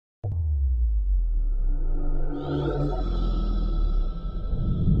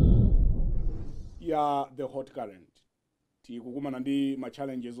ya the hot current tikukumana ndi ma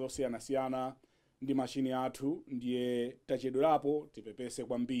challenges osiyana ndi machine athu ndiye tachedwerapo tipepese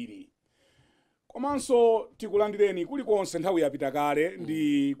kwambiri. Komanso tikulandireni kulikonse nthawi yapita kale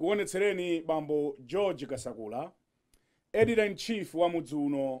ndi kuonetsereni bambo George Kasakula, editor in chief wa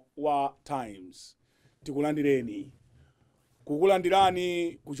mudzuno wa Times. Tikulandireni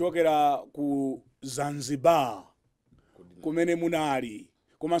kukulandirani kuchokera ku Zanzibar kumene munali,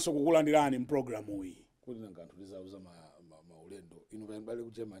 komanso kukulandirani mprogramu iyi kuti nganthu lizauza maulendo inu bali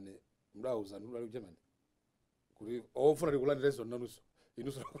ku Germany mdauza nduli ku Germany kuti ofuna tikulandireso nanuso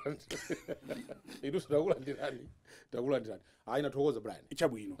inu takulandirani ayi nathokoza Brian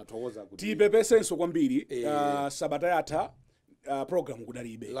chabwino nathokoza kuti tipepesenso kwambiri sabata yatha program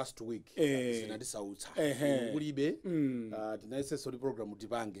kudalibe last week zinandisautsa kulibe tinayiseso program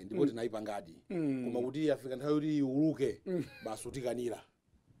tipange ndipo tinayipangadi koma kuti afika nthawi kuti iuluke basi utikanira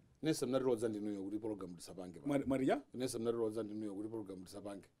nese mnatirodza ndinuyo kuti program tisapange marija nese mnatirodza ndinuyo kuti program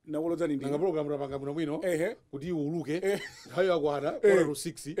tisapange nakolodza ndi nanga program tapanga bwino bwino kuti iuluke nthawi yakwana kora to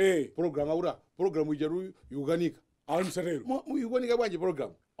 6 program akuti program ijaru yukanika alimsatero yukanika bwanji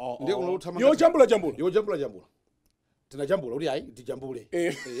program ndiye kuno uthamanga yojambula tinajambula kuti ayi tijambule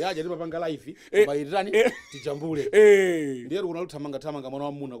yaje tipapanga live bayirani tijambule ndiye kuna uthamanga mwana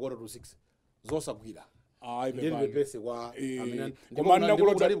wa muna kora to 6 zosagwira ndiye ndipepese kwa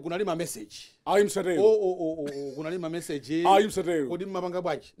kunalima message alimsatero kunalima message alimsatero kodi mapanga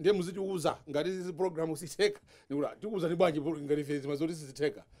bwanji ndiye muzitiuza ngati izi program siteka ndikuti tikuuza ni bwanji ngati fezi mazoti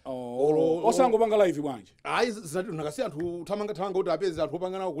siziteka osangopanga live bwanji ayi zinati nakasi anthu thamanga kuti apeze anthu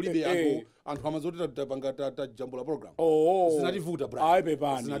opanga nawo kulibe anthu amazoti tapanga tajambula program zinativuta bra ayi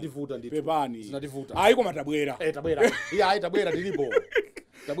pepani zinativuta ndithu pepani zinativuta ayi koma tabwera tabwera tilipo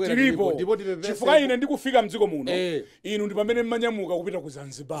ndipo chifukwa ine ndikufika mdziko muno inu ndi pamene mmanyamuka kupita ku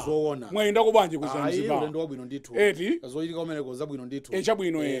Zanzibar mwayendako bwanji ku Zanzibar ulendo wabwino ndithu zochitika umeneko zabwino ndithu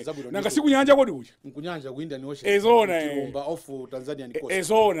chabwino nanga si kunyanja kodi kucha nkunyanja ku Indian Ocean ezona off Tanzanian coast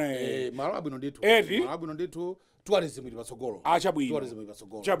ezona malo abwino ndithu tourism ili patsogolo chabwino tourism ili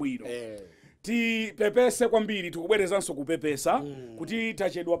patsogolo chabwino tipepese kwambiri tikubwerezanso kupepesa kuti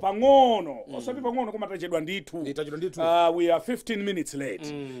tachedwa pang'ono osati pang'ono koma tachedwa ndithu we are 15 minutes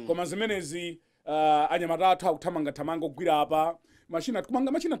late koma zimenezi anyamata athu akuthamanga kugwira apa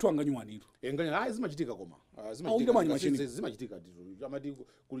machina tuanganyuwanitu enganya zimachitika koma zimachitika ndithu amati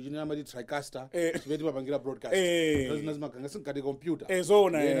kuli chine amati TriCaster chimene papangira broadcast zina zimakanga sinkati computer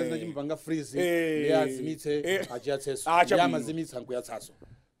ezona zina chimapanga freeze yazimitse achiyatseso yamazimitsa nkuyatsaso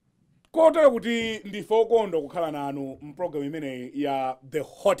kotero kuti ndife okondwa kukhala nanu mprogram imene ya the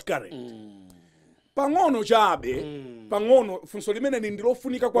hot current pang'ono chabe pang'ono funso limene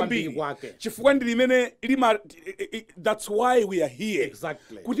ndilofunika kwambiri chifukwa ndi limene that's why we are here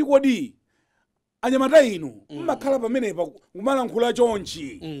exactly kuti kodi anyamata inu mmakhala pamenepa kumalankhula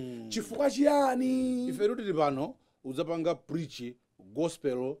chonchi chifukwa chiyani ife tili pano udzapanga preach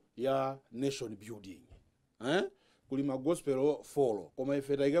gospel ya nation building kuli ma gospel follow koma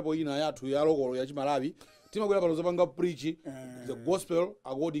ife taikapo ina yathu ya lokolo ya Chimalawi timakwera pano zapanga preach the gospel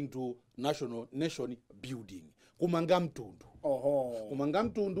according to nation building kumanga mtundu kumanga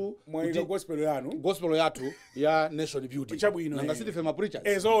mtundu mwaika gospel yathu ya nation building chabwino nanga sitife ma preachers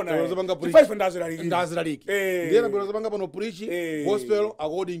ezona zapanga preach 5 ndazilaliki ndiye nabwera zapanga pano preach gospel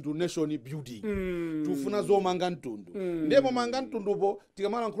according to nation building tufuna zomanga mtundu ndiye momanga mtundupo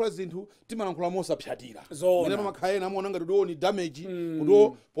tikamalankhula zinthu timalankhula mosapyatira ndiye pamakhaena amona ngati ndioni damage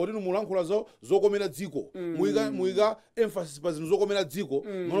kudo poti mulankhula zokomera dziko muika emphasis pa zinthu zokomera dziko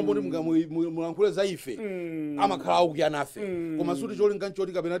monombo ndi mulankhule za ife amakhala akuyana nafe koma suti cholinga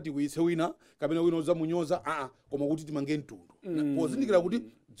nchoti kapena tikuyitse wina kapena wina uzamunyoza koma kuti timange mtundu pozindikira kuti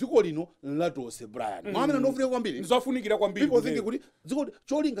dziko lino latose Brian mwamene ndofunika kwambiri nzofunikira kwambiri people think kuti dziko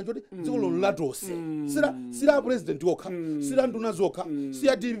cholinga nchoti dziko lino latose sila president yokha sila nduna zokha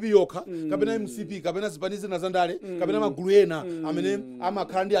sila DP yokha kapena MCP kapena zipanizi na zandale kapena magulu ena amene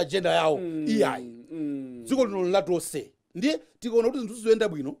amakhala ndi agenda yawo iyayi dziko lino latose ndiye tikaona kuti zinthu zizoyenda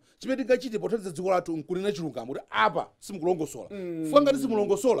bwino chimene tingachite pothandiza dziko lathu nkunena chilungamo kuti apa simukulongosola fika ngati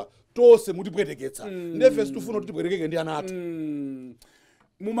simulongosola tonse mutipweteketsa ndiye tifuna kuti tipwetekeke ndi ana athu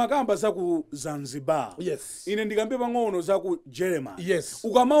mumakamba za ku Zanzibar ine ndikambe pang'ono za ku Germany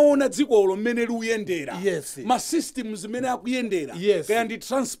ukamaona dzikolo mmene likuyendera ma systems mmene akuyendera kaya ndi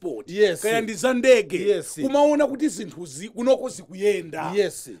transport kaya ndi za ndege kumaona kuti zinthu kunoko zikuyenda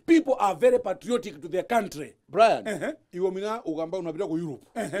people are very patriotic to their country Brian iwo mina ukamba unapita ku Europe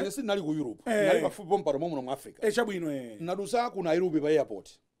ine sinali ku Europe nali pafupi pompano muno mu Africa chabwino nadusa ku Nairobi pa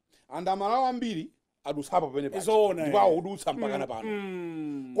airport and amalawa ambiri adusapa pamene paja Zoona, ndipo akudutsa mpakana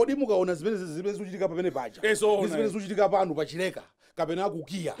pano kodi mukaona zimene zikuchitika pamene paja ndi zimene zikuchitika pano pachileka kapena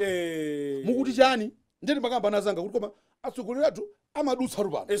akukiya mukuti chani ndeti makamba anazanga kuti koma atsogoleri athu amadutsa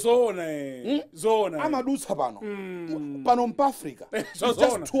pano zona amadutsa pano pano mpafrica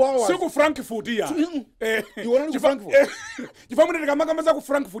siku Frankfurt ya iwonali ku Frankfurt chifamune tikamakamba ku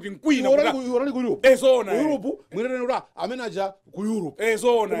Frankfurt nkwina iwonali ku Europe zona Europe mwirene ura amene aja ku Europe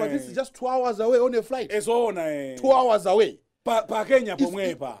zona but this is just 2 hours away on a flight zona 2 hours away pa Kenya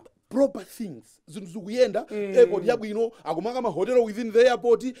pomwepa proper things zinthu zikuyenda airport yabwino akumanga mahotelo within the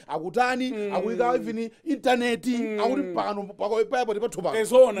airport akutani akuyika even internet akuti pano pa airport pathu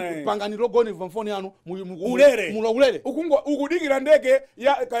pano pangani logoni pa phone yanu mulere ukudikira ndege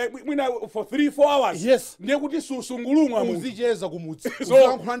mwina for 3-4 hours yes ndiye kuti susungulumwa muzicheza kumutsi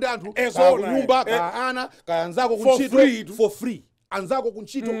kusankhula ndi anthu kunyumba ka ana kayanzako kuntchito for free anzako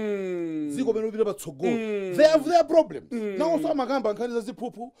kunchito ziko meno lipita patsogolo they have their problems nawo so amakamba nkhani za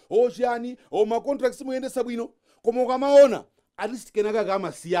ziphuphu ochani o ma contracts muyendesa bwino koma ukamaona at least kenaka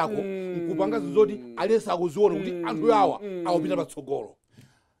kama siyako nkupanga zoti alesa akuziona kuti anthu awa awapita patsogolo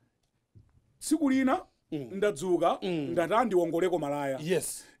tsiku lina ndadzuka ndati andiwongoleko malaya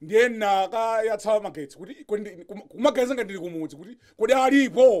yes ndiye nakayatsa magetsi kuti kumagezi ngati ndili kumudzi kuti kodi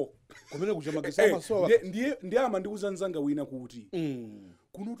alipo kumene kucha magetsi amasowa ndiye amandiuza nzanga wina kuti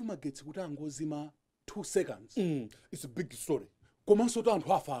kunotu magetsi kuti angozima 2 seconds it's a big story komanso to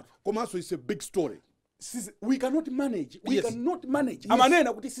anthu afatu komanso it's a big story we cannot manage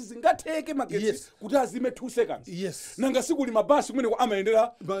amanena kuti sizingatheke magetsi kuti azime 2 seconds yes nanga siku li mabasi kumene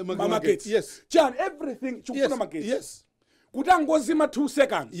amayendera magetsi yes chan everything chikufuna magetsi yes kuti angozima 2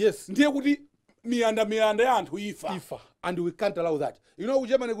 seconds yes ndiye kuti miyanda ya anthu ifa and we can't allow that you know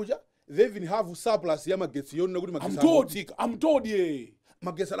kuchemane kucha they even have surplus ya magetsi yonena kuti magetsi I'm told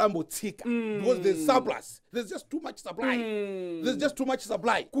magetsi alambotsika because there's surplus there's just too much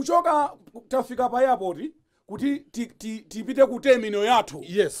supply kuchoka tafika pa airport kuti tipite ku terminal yathu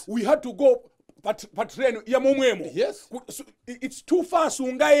yes we had to go pa train ya momwemo yes it's too far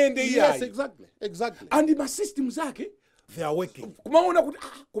sungaende yes exactly and my systems zake they are working kumaona kuti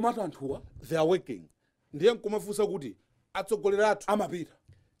kumatu anthuwa they are working ndiye nkumafusa kuti atsogolera athu amapita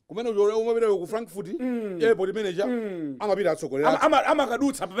kumene umapita ku Frankfurt airport manager amapita atsogolera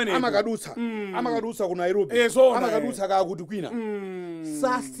amakadutsa pamene amakadutsa ku Nairobi amakadutsa ka kuti kwina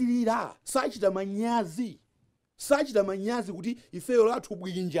sasilira sachita manyazi kuti ifeyo lathu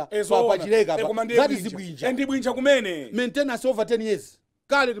bwinja pachileka that is bwinja ndi bwinja kumene maintenance over 10 years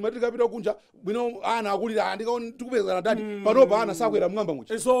kale timati kapita kunja bwino ana akulira ndikaona tikupezana dati panopa ana sakwera mwamba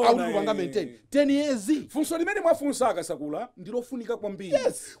mucha akuti panga maintain 10 years funso limene mwafunsa Kasakula ndilofunika kwambiri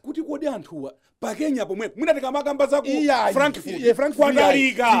kuti kodi anthuwa pa Kenya pomwe mwina tikamakamba za ku Frankfurt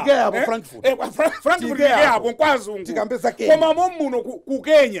kwadalika Frankfurt yapo kwazungu tikambeza Kenya koma momuno ku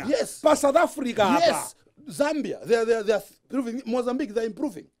Kenya pa South Africa apa Zambia they are improving Mozambique they are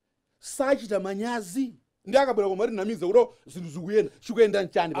improving sachita manyazi ndi akabwera komati namiza kuti zinthu zikuyenda chikuyenda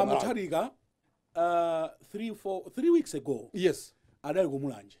nchani pa Mutharika 3 weeks ago yes adali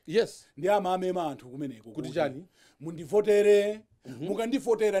kumulanje yes ndi amamema anthu kumeneko kuti chani mundivotere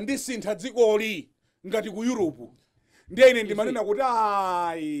mukandivotera ndisintha dzikoli ngati ku Europe ndiye ine ndimanena kuti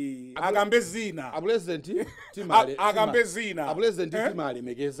akambe zina apresident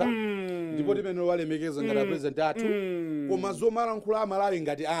timalemekeza ndipo timene walemekeza ngati apresident athu koma zomalankhula Malawi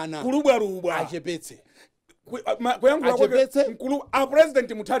ngati ana kulubwalubwa achepetse kuyankhula mkulu a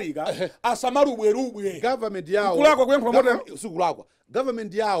President Mutharika asamalubwerubwe government yawo kulakwa kuyankhula moto sikulakwa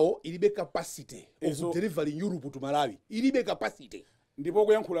government yawo ilibe capacity of delivering Europe to Malawi ilibe capacity ndipo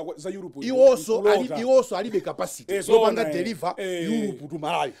kuyankhula za Europe iwonso alibe capacity yopanga deliver Europe to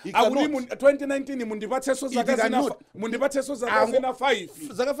Malawi akuti 2019 mundipatseso zaka zina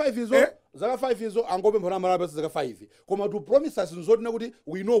 5 zaka 5 izo angopemphera Malawi zaka 5 koma to promise us nzotina kuti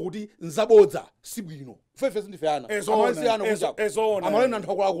we know kuti nzabodza sibwino fefe sindifeyana amalesiyana kunjako amalena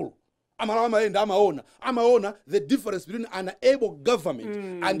anthu akuluakulu amalawi amayenda amaona the difference between an able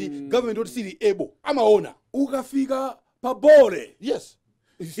government and the government not really able amaona ukafika pa bore yes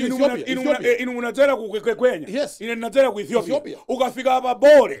inu munadzera ku Kenya yes ine ndinadzera ku Ethiopia ukafika pa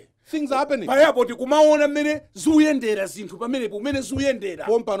bore things are happening pa airport kumaona mmene ziyendera zinthu pamenepo mmene ziyendera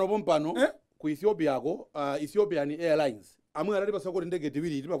pompano ku Ethiopia ko Ethiopian Airlines amwe alali pasako ndege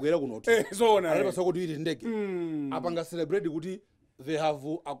tiwiri timakwera kunoto alali pasako tiwiri ndege apanga celebrate kuti they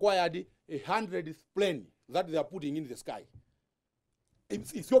have acquired 100th plane that they are putting in the sky.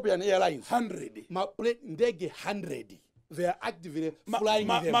 It's Ethiopian Airlines 100 ndege 100 they are actively flying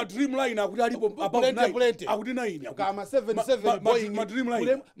them. Ma Dreamliner akuti alipo above 9 akuti 9 kama 77 Boeing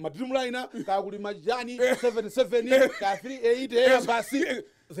ma Dreamliner ka kuli majani 77 ka 38 Airbus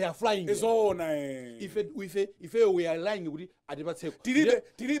they are flying. If we are lying kuti atipatseko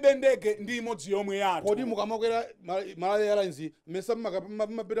tilibe ndege ndi imodzi yomwe yathu kodi mukamakwera Malawi Airlines mesa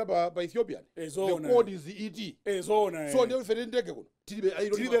mapita pa Ethiopian the code is ET so ndio ife ndege kuno tilibe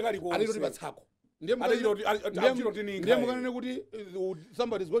aliro tipatsako ndiye mukanene kuti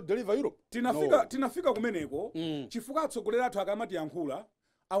somebody is going to deliver Europe. Tinafika kumeneko chifukwa atsogoleri athu akamati yankhula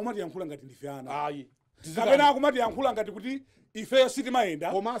akumati ngati ndifyana kapena akumati yankhula ngati kuti ifeyo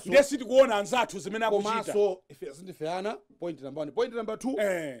sitimayenda ndiye sitikuona anzathu zimene akuchita komanso ife sindifyana. Point number 1. Point number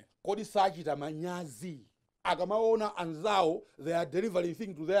 2 kodi sachita manyazi akamaona anzawo they are delivering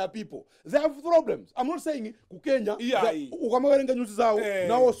things to their people. They have problems. I'm not saying kukenya ukamawerenga nyuzi zawo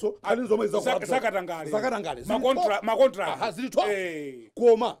nawonso ali zomwe zakatangale ma contract hazilitwa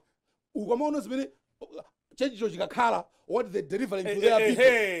koma ukamaona zimene chechicho chikakhala what they delivering to their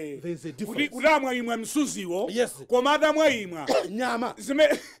people there's a difference. Kuti amwayimwa msuziwo koma atamwayimwa nyama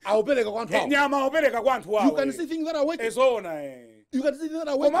zimene aupereka kwa anthu awo nyama aupereka kwa anthu awo. You can see things that are working. You can see things that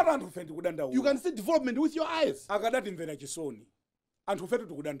are working. Koma anthu fetu kudandaula. You can see development with your eyes. Akadati mvera chisoni anthu fetu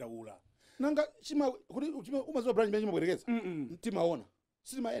tikudandaula nanga chima kuti umaziwa branch manje mabwerekeza timaona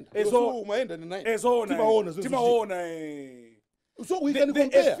sitimaenda umaenda ni naye timaona so we can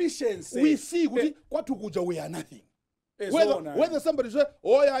compare efficiency. We see kuti kwathu kuja we are nothing. Whether somebody say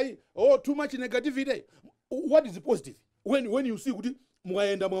too much negativity, what is positive when you see kuti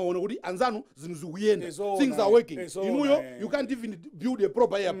mwaenda mwaona kuti anzanu zinu zikuyenda things are working inuyo you can't even build a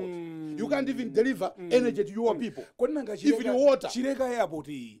proper airport. You can't even deliver energy to your people. Even water chileka airport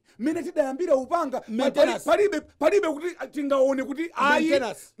iyi mene tidayambira upanga palibe kuti tingaone kuti ayi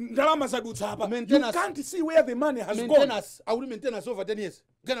ndalama zadutsa apa. You can't see where the money has gone. I will maintenance over 10 years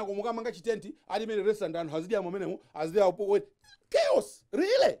kana kumukamanga chitenti ali mene restaurant and hazidi momenemo azidi chaos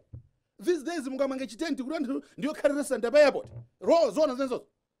really. These days mukamanga chitenti kuti ndio khari restaurant pa airport zona zenzo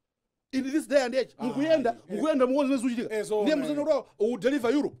in this day and age mukuyenda muone zuchitika ndiye muzeno to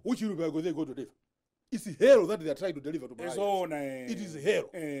deliver Europe. Which Europe are they go to deliver? It's hell that they are trying to deliver to Malawi. It is hell.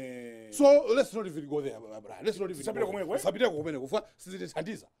 So let's not even go there. Let's not even sabita kumene kufa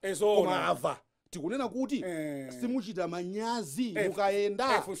sizithandiza koma ava tikunena kuti simuchita manyazi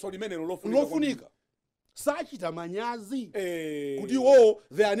mukaenda funso limene lofunika sachita manyazi kuti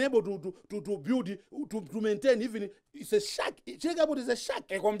they are unable to build to maintain even it's a shack. Check out is a shack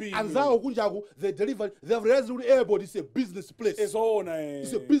anzawo kunjaku they deliver they have realized the airport is a business place. It's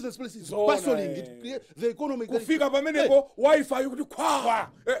a business place. It's bustling the economy kufika pamenepo wifi kuti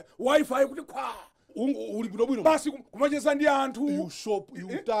kwa wifi kuti kwa uli bwino basi kumacheza ndi anthu you shop you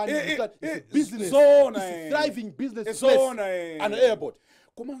turn it's a business zone it's a thriving business place an airport.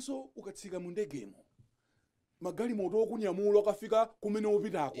 Komanso ukatsika mu ndegemo magali moto okunyamula akafika kumene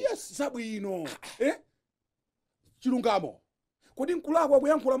upitako sabwino chilungamo kodi nkulakwa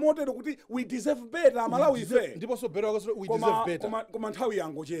kuyankhula motero kuti we deserve better Malawi ife ndipo so better we deserve better koma nthawi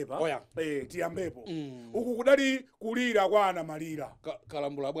yangochepa tiyambepo uku kudali kulira kwa ana malira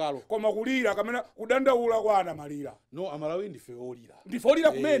kalambula bwalo koma kulira kamene kudandaula kwa ana malira no Amalawi ndife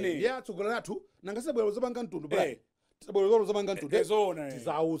olira kumene atsogoleri athu nangasebwero zapanga mtundu bwa tabolo zamanga ntude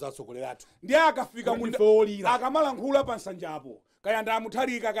tizauza atsogoleri athu ndiye akafika akamalankhula pa nsanjapo kaya nda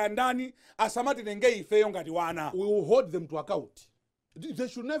Mutharika kaya ndani asamatitenge ifeyo ngati wana. We will hold them to account. They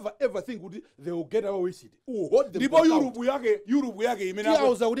should never ever think that they will get away with it. We will hold them to account. Europe yake imene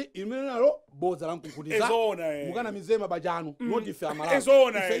auza kuti imene nalo boza lankukudiza mukana mizema bajanu not ife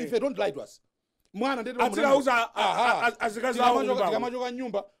Amalawi if they don't lie to us. Mwana ndete atauza azikazawo kamachoka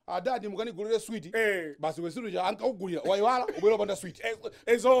nyumba adadi mukanigulire sweet basi kwesiru cha ankakugulira waiwala ubwera panda sweet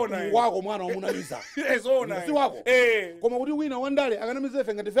wako mwana wamunamiza si wako koma kuti wina wandale akanamiza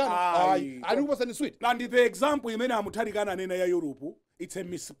ife ngati fana ali kupasani sweet. And the example imene Mutharika ananena ya Europe, it's a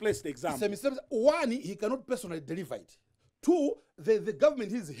misplaced example. One, he cannot personally deliver it. Two, the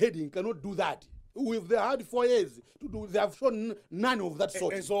government he's heading cannot do that. If they had 4 years to do, they have shown none of that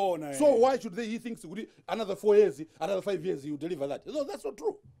sort. So why should he think another 4 years, another 5 years you deliver that? No, that's not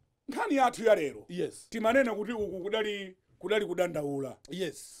true. Nkani yathu ya lero. Yes. Timanena kuti uku kudali kudandaula.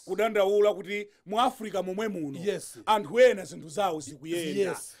 Yes. Kudandaula kuti mu Africa momwe muno. Yes. Anthu ena zinthu zawo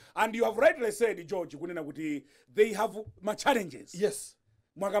zikuyenda. Yes. And you have rightly said, George, kunena kuti they have challenges. Yes.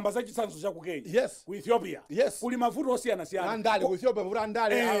 Mwakamba za chitsanzo cha ku Kenya. Yes. Ku Ethiopia. Yes. Kuli mavuto osiyana-siyana. Andale ku Ethiopia mvura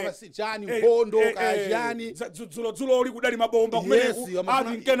andale awasichani mpondo kajani. Dzulo oli kudali mabomba kumeneku.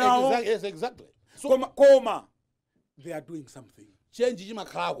 Yes, exactly. So koma they are doing something. Change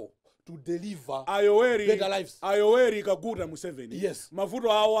chimakhalako. to deliver Ayoweri better lives. Ayoweri Kaguta Museveni. Yes.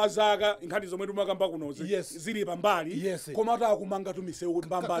 Mavuto awo azaka nkhani zomwe tumakamba kunozi. Yes. Zili pambali. Yes. Koma akumanga tumisewu kuti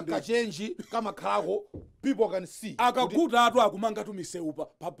mbambande. Kachenji kama khalako people can see. Akaguta atu akumanga tumisewu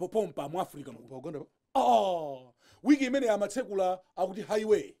pa pompa mu Africa mu. Wiki imene amatsekula akuti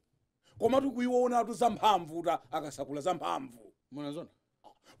highway. Koma tukuiona atu zamphamvu akasakula zamphamvu. Mona zona.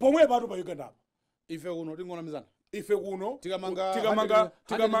 Pomwe patu pa Uganda. Ife kuno tingona mizana. Ife kuno tikamanga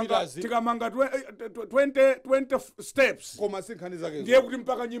 20 steps. Koma sinkhani zake. Ndiye kuti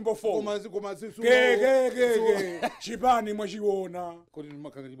mpaka nyimbo 4. Koma sisu. Chipani mwachiona. Kuti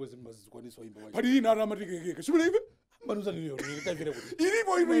makanga nyimbo zimazikwaniswa imba wachi. Pali ina amatikeke. Sibule ife? Manuza niyo ndikavire kuti.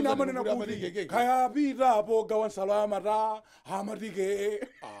 Ilipo ino ina amanena kuti. Kaya pita apo gawa salama ta amatike.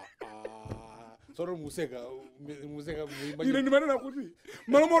 Soro museka muimba. Ine ndimanena kuti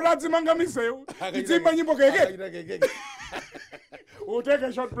malomo radzi manga misewu. Idzimba nyimbo keke. We'll take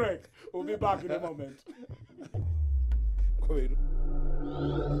a short break. We'll be back in a moment.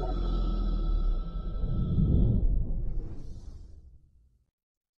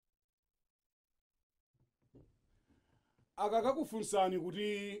 Akakakufunsani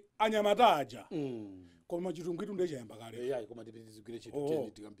kuti anyamataja. Koma chitungwitu ndechayamba kale. Yayi koma tipitizigwire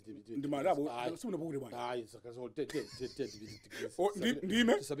chito tikambiti. Ndimarabo sifuna pokule bwana. Hayi sakazo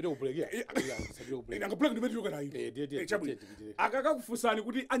Ndime tisabire kublekea. Tisabire kublekea. Ngapuleka ndimeti yoka nayi. Ndiye. Akakakufunsani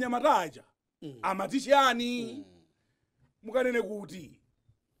kuti anyamataja. Amatichani. Mukanene kuti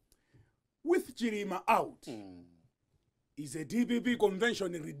with Chilima out. Is a DPP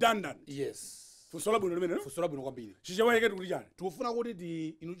convention redundant? Yes. Fusola bwino limene no? Fusola bwino kwambiri. Chichawayike kuti chani? Tukufuna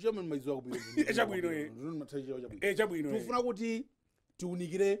kuti inuchama maizo akubwino. Echabwino Echabwino. Tukufuna kuti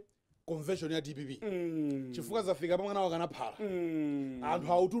tiunikire convention ya DPP. Chifuka zafika pamwe nawo kanaphala.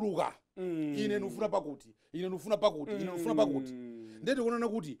 Anthu autuluka. Ine nufuna pakuti. Ndeti kuonana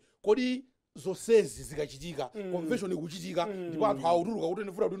kuti kodi zosezi zikachitika, convention ikuchitika, ndipo anthu autuluka kuti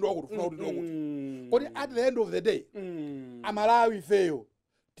ndifuna kuti ndwakuti. Kodi at the end of the day, Amalawi fail.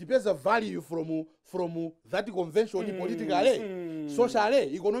 Tipeza value from that convention politically,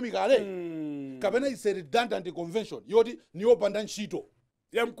 socially, economically. Kapena is a redundant convention. Yoti niopanda ntchito.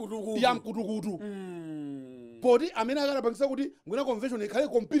 Yamkutukutu. Poti amene akanapangisa kuti mwina convention ikhale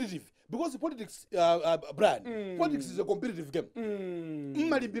competitive because politics politics is a competitive game.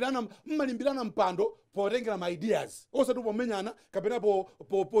 Mmalimbirana mpando potengera ma ideas. Osati pomenyana kapena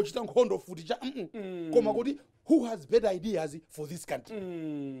pochita nkhondo futi cha koma kuti who has better ideas for this country.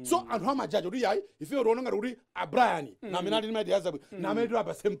 So anthu amajaji kuti yayi ife uronanga kuti a Brian na amene ali ndi ideas abwe na amene ndi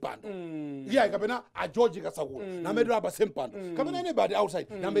apa sempando. Yayi kapena a George Kasakula na amene ndi apa sempando. Kapena anybody outside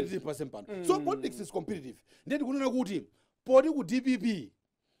na amene ndi apa sempando. So politics is competitive. Ndeti kunena kuti poti ku DPP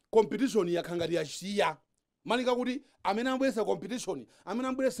competition yakhangati yashiya. Manika kuti amene ambwesa competition, amene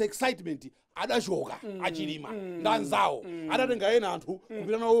ambwesa excitement adachoka achilima ndanzawo adatenga ena anthu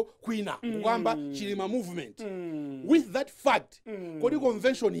kupita nawo kwina kukamba Chilima movement. With that fact kodi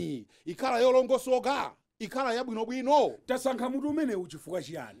convention iyi ikhala yolongosoka, ikhala yabwinobwino. Tasankha mutu umene uchifukwa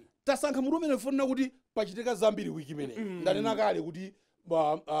chiyani? Tasankha mutu umene ufuna kuti pachitika zambiri wiki imene. Ndanena kale kuti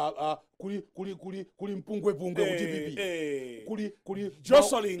kuli mpungwe-pungwe ku DPP. Kuli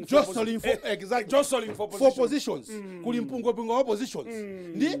jostling for positions. Kuli mpungwe-pungwe wa positions.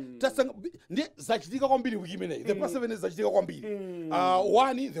 Ndi zachitika kwambiri wiki imene. The past 7 days zachitika kwambiri.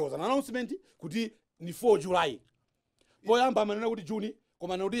 One, there was an announcement kuti ni 4 July. Poyamba amanena kuti June,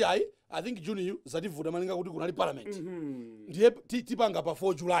 koma kuti yayi, I think June zativuta malinga kuti kunali parliament. Ndiye tipanga pa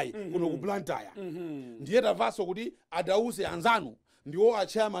 4 July kuno ku Blantyre. Ndiye tavaso kuti adause anzanu ndiwo a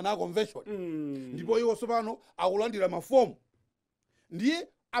chairman a convention. Ndipo iwo sopano akulandira mafomu. Ndiye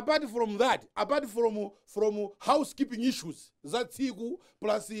apart from that, apart from housekeeping issues, that tsiku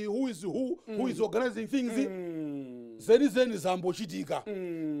plus who is organizing things, zeni zambochitika.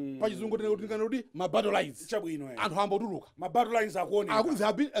 Pachizungu tene kuti ma battle lines. Chabwino anthu ambotuluka. Ma battle lines akuoneka.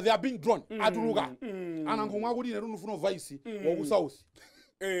 They are being drawn. Atuluka. Anankho kuti ine ndifuna vice wa ku south.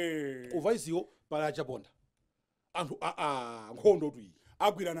 Vice yo pala chaponda. Anthu nkhondo tu iyi.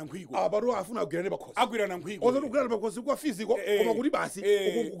 Agwirana nkhwiko. Abaro afuna kugirana bakhosi. Agwirana nkhwiko. Ozo kugirana bakhosi kwa physical koma kuti basi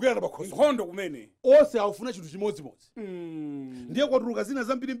kugirana bakhosi. Nkhondo kumene. Ose afuna chinthu chimodzimodzi. Ndiye kwatuluka zina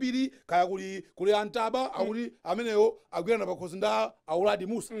zambirimbiri kaya kuli antaba akuti ameneyo agwirana bakhosi nda auladi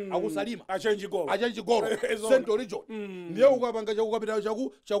Musa akusalima. Achange golo. Central region. Ndiye ukapanga chakukapita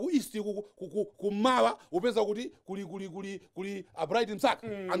chaku east kumawa upeza kuti kuli a bright msaka.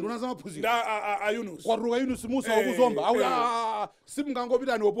 Anduna za maphunziro. Da a Yunus. Kwatuluka Yunus Musa wakuzomba. Au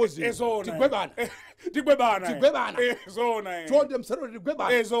simungangopita ni opposite. Tigwebana. Zona. Chonde msaro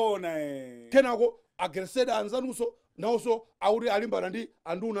tigwebana. Zona. Kenako agreseda anzanuso nawonso akuti alimbana ndi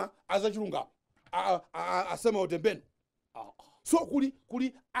anduna azachilungamo asema utembeni. So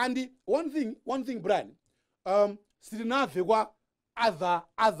kuli and one thing Brian, sitinamve kwa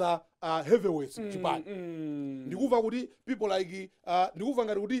other heavyweights chipani. Ndikuva kuti people like ndikuva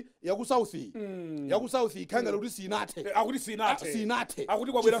ngati kuti yaku South ikhanga kuti sinathe. Akuti sinathe.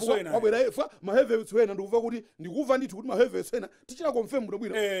 Akuti kwabwera soena. Kwabwera ma heavyweights wena ndikuva kuti ndikuva ndithu kuti ma heavyweights wena tichira confirm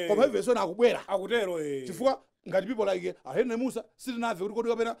bwino. Kwa ma heavyweights wena akubwera. Akutero Chifukwa ngati people like ahene Musa sitinamve kuti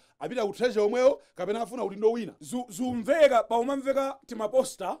kapena apita ku treasure omweyo kapena afuna kuti ndo wina. Zumveka paumamveka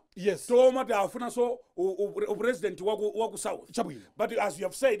timaposta. Yes. Toma afuna so president waku South. Chabwino. But as you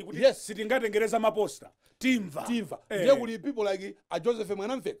have said kuti sitingatengereza maposta. Timva. Ndiye kuti people like a Joseph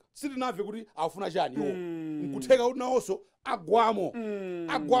Mwanamveka sitinamve kuti afuna chani yo. Nkutheka kuti nawonso agwamo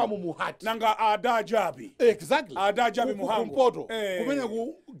muhati. Nanga adajabi. Exactly. Adajabi muhango. Kumpoto. Kumene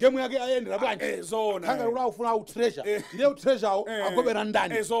ku game yake ayendera bwanji. Zona. Khanga kuti afuna u treasure. Ndiye u treasure agobera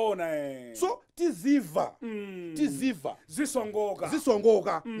ndani. Zona. So tiziva.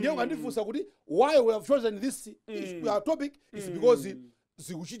 Zisongoka. Ndiye ukandifunsa kuti why we have chosen this topic is because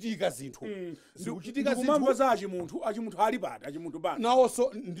zikuchitika zinthu. Kumamva za achimunthu ali bada achimunthu bana.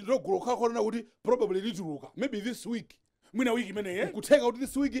 Nawonso ndilogoloka khona kuti probably lituluka maybe this week. Mwina wiki imene kutheka kuti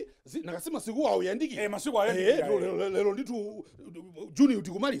this week nakasema masiku awo yandiki. Masiku ayandiki. Lero nditu June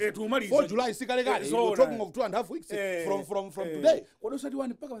utikumaliza. 4 July sikale kale. We're talking of 2.5 weeks from today. Kodi usati 1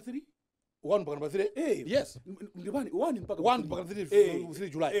 mpaka 3? 1 mpaka 3. Yes. Ndibani 1 mpaka 3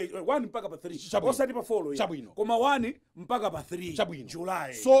 July. 1 mpaka 3. Osati pa 4. Chabwino. Koma 1 mpaka 3. Chabwino.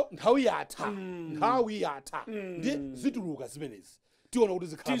 July. So nthawi yatha. Ndiye zituluka zimenezi. Tiona kuti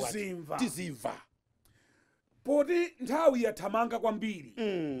zikhala tizimva. Poti nthawi yathamanga kwambiri.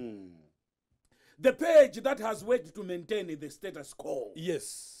 The page that has worked to maintain the status quo.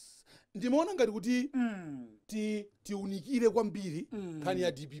 Yes. Ndimaona ngati kuti tiunikire kwambiri nkhani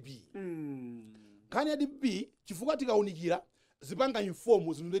ya DPP. Nkhani ya DPP chifukwa tikaunikira zipanga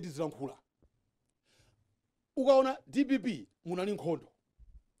informu zimene zilankhula. Ukaona DPP munali nkhondo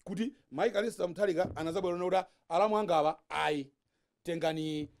kuti Michael Mutharika anazabwera kuti alamu angawa ayi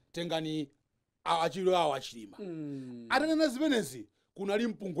tengani achilo awo achilima. Atanena zimenezi kunali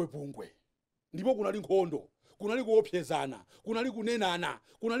mpungwepungwe. Ndipo kunali nkhondo, kunali kuopsezana, kunali kunenana,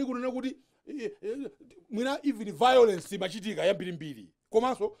 kunali kunena kuti mwina even violence machitika yambirimbiri.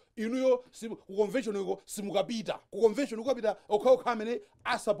 Komanso inuyo ku convention iko simukapita. Ku convention ukapita okhaokha amene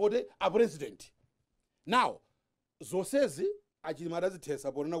asupporte a president. Now zonsezi achilima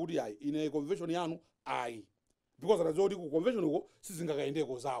adazithesa ponena kuti ayi ine convention yanu ayi. Because anadziwa kuti ku convention iko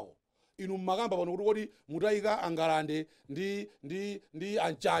sizingakayendeko zawo. Inu makamba pano kuti mutayika Angalande ndi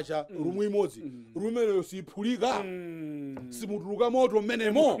Anchacha rumu imodzi. Rumeneyo siphulika. Simutuluka moto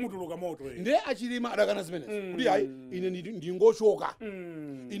mmenemo. Mutuluka moto. Ndiye achilima adakana zimenezi. Kuti ayi ine ndingochoka.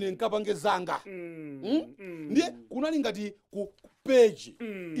 Ine nkapange zanga. Ndiye kunali ngati ku page.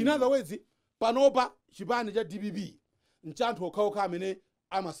 In other words panopa chipani cha DPP nchanthu okhaokha amene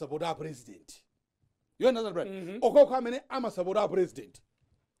amasupporta president. You understand right? Okhaokha amene amasupporta president.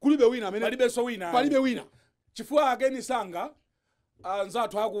 Kulibe wina amene palibe wina. Chifukwa akeni sanga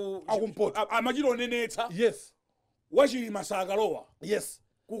nzathu akumpoto amachilonenetsa. Yes. Wachilima sakalowa. Yes.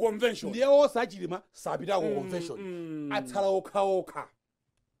 Ku convention. Ndiye osachilima sapita ku convention. Atsala okhaokha.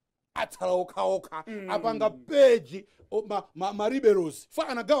 Apanga page ma liberals. Fa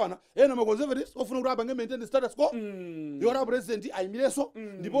anagawana ena ma conservatives ofuna kuti apange maintain status quo. Yora president ayimireso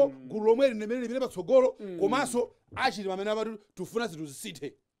ndipo gulu lomwe limene patsogolo komanso achilima amene apati tufuna zinthu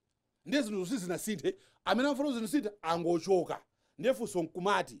zisinthe. Ndiye zinthu sizinasinthe amene afuna zinthu zisinthe angochoka. Ndiye funso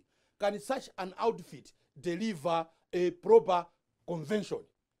nkumati can such an outfit deliver a proper convention,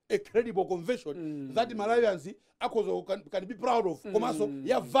 a credible convention that Malawians can be proud of, komanso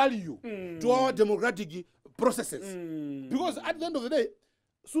ya value to our democratic processes. Because at the end of the day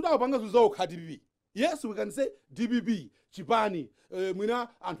suda upanga zuzao DPP. Yes, we can say DPP chipani mwina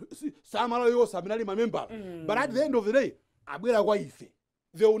samala yosa aminali member. But at the end of the day abwera kwa ife.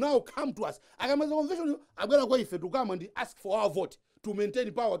 They will now come to us. Akamaza convention abwera kwa ife to come and ask for our vote to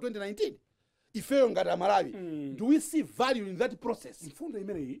maintain power 2019. Ifeyo ngata Malawi. Do we see value in that process? Mfundo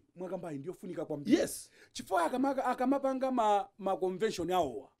imeneyi mwakamba ndiyo funika kwambiri. Yes. Chifukwa akamapanga ma convention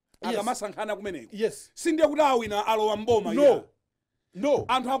yawo. Akamasankhana kumeneko. Yes. Sindiye kuti awina alowa mboma. No.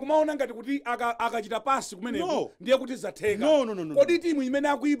 Anthu akumaona ngati kuti akachita pasi kumeneko ndiye kuti zatheka. No. Kodi timu imene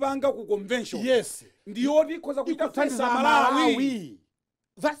akuipanga ku convention. Yes. Ndiyoti khoza kuita fesa Malawi.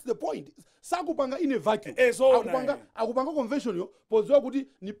 That's the point. Sakupanga in a vacuum. Akupanga convention yo podziwa kuti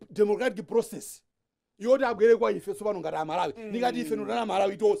ni democratic process. Yoti abwere kwa ife so pano ngati Malawi. Nikati ife ndana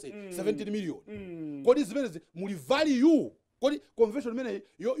Malawi tonse 17 million. kodi zimenezi muli value kodi convention imene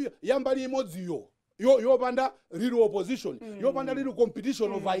yambali imodzi yopanda real opposition yopanda real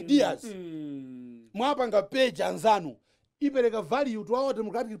competition of ideas mwapanga page anzanu ipereka value to our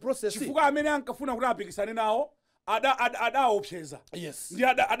democratic process chifukwa amene ankafuna kuti apikisane nawo adaopseza yes ndi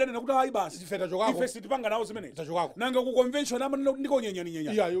adanena kuti ayi basi ife tachokako ife sitipanga nawo zimenezi tachokako nanga ku convention amanena kuti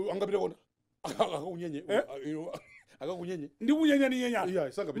ndikonyenyaninyenya iya angapite kona akakunyenye akakunyenye ndi kunyenyaninyenya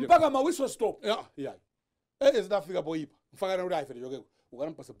iya sangapite mpaka mawiso stop iya zidafika poipa mfakana kuti ife tachokeko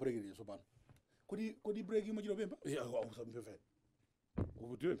ukanampasa break leso pano kodi break imachitopemba iya usampefe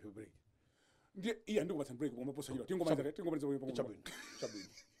ubutiwe break ndi iya ndikubatsa break pomwe posa chilo tingomaliza pomwe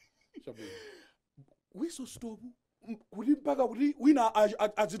chabwino wiso stop kuti mpaka kuti wina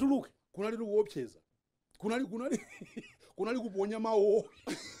azituluke kunali kuopseza kunali kuponya mawu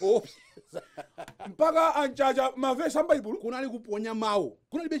opseza mpaka anchacha mavesi ambaibulo kunali kuponya mawu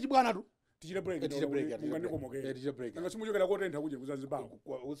kunali bechibwana tu tichite break tichite break nanga simuchokera kotentha kuje kuzanzibar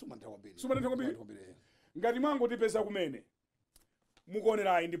usumantha kwambiri ngati mwango tipeza kumene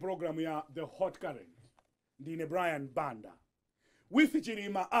mukuonerayi ndi program ya the hot current ndine Brian Banda with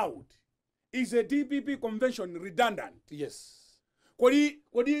Chilima out. Is a DPP convention redundant? Yes. Kodi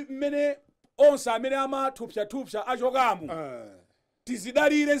mene onsa amene amatupsa achokamu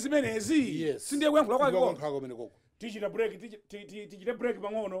tizidalire zimenezi? Yes. Sindiye kuyankhula kwako kumene koko. Tichite break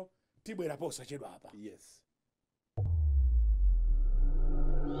pang'ono tibwera posa chedwa apa. Yes.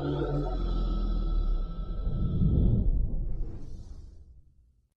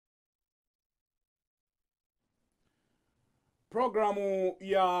 Programu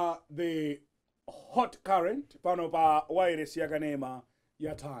ya the hot current pano pa wireless yakanema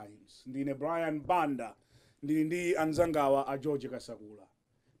ya Times ndine Brian Banda ndili ndi anzangawa a George Kasakula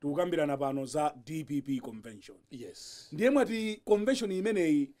tikukambirana pano za DPP convention. Yes. Ndiye mwati convention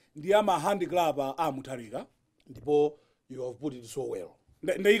imeneyi ndi ama handiclub a Mutharika ndipo you have put it so well.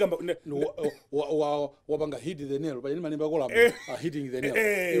 Ndayika wapanga hit the nail but manemba kola hitting the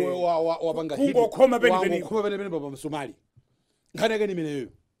nail iwe wapanga hit kungokhoma penipeni pa msumali nganeke ni meneyo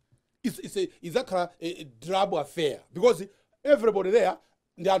it's a drab affair because everybody there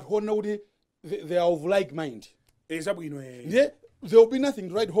they are holding kuti they are of like mind. Ezabwino there will be nothing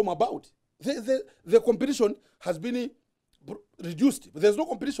to write home about. The competition has been reduced, but there's no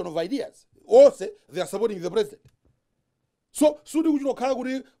competition of ideas. Also they are supporting the president. So sudi kuchokhala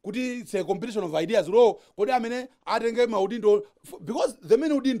kuti it's a competition of ideas kodi amene atenge maudindo because the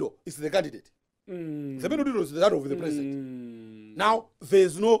main udindo is the candidate. The main udindo is that of the president. Now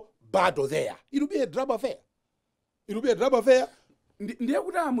there's no battle there. It will be a drab affair. Ndiye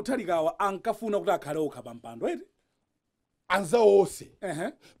kuti Mutharikawa ankafuna kuti akhale okha pampando eti anza ose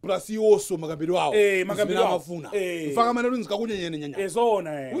plus iwoso makambiro awo makambiro amafuna mfaka maneno nzikakunyenyenya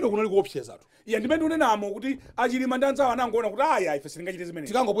ezona wino kunali kuopseza tu ya ndimene unenamo kuti Achilima ndi anzawo anangoona kuti aya ife singachite zimene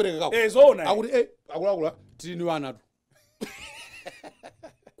tikangopwereka kako ezona akuti akula tini wana tu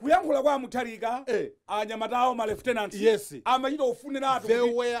kuyankhula kwa Mutharika anyamatawo ma lieutenants yes amachita ufunira atu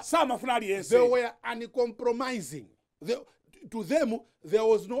samafuna aliyense. They were uncompromising. To them there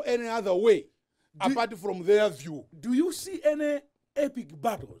was no any other way apart from their view. Do you see any epic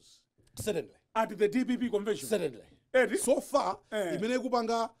battles? Certainly. At the DPP convention? Certainly. So far, imene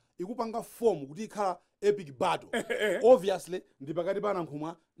ikupanga form kuti ikhala epic battle. Obviously, ndi pakati pana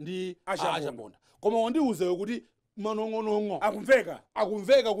nkhumwa ndi Achabonda. Koma wandiuze kuti manong'onong'o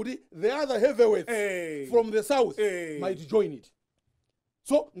akumveka kuti the other heavyweights from the south might join it.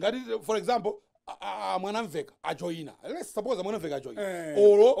 So ngati for example Mwanamveka ajoina. Let's suppose Mwanamveka ajoina.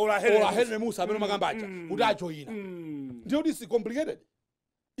 Or Henry Musa amene makambacha kuti ajoina. Ndio this is complicated.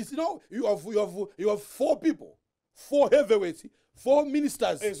 It's now you have 4 people, 4 heavyweights, 4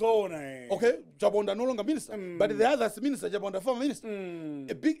 ministers. Okay, Chabonda no longer minister, but the other minister, Chabonda former minister.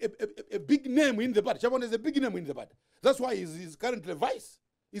 A big name in the party. Chabonda is a big name in the party. That's why he's currently vice.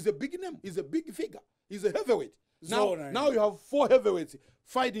 He's a big name. He's a big figure. He's a heavyweight. Now you have 4 heavyweights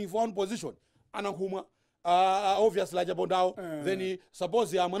fighting for one position. Anakuma obviously Chabonda. Then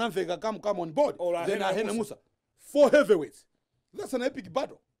suppose Mwanamveka come on board. Then Henry Musa. 4 heavyweights. That's an epic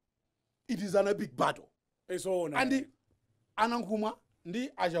battle. It is an epic battle. And Anakuma ndi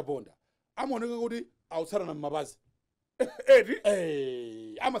Achabonda. Amoneka kuti outsara na mabazi.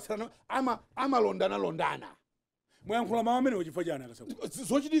 Amalondana. Mwayankhula mama amene uchifo chana Kasakula.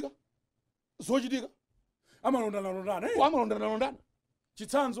 Zochitika. Amalondana.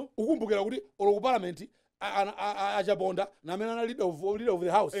 Chitsanzo ukumbukira kuti ku parliament Achabonda na amene ana leader of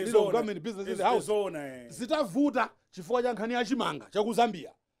the house, leader of government business in the house. Zitavuta chifukwa cha nkhani ya chimanga cha ku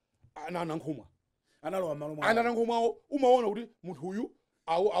Zambia. Anankhumwa. Analowa malo. Anankhumwa umaona kuti munthu uyu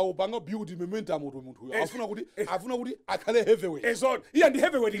awupanga build momentum to munthu uyo afuna kuti akhale heavyweight ezona iya ndi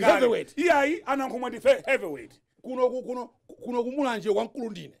heavyweight kale Heavyweight. iyayi anankhumwa ndi heavyweight kuno kumulanje wankulu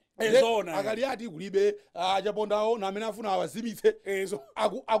ndine ezona akali ati kulibe achapondawo na amene afuna awazimitse ezo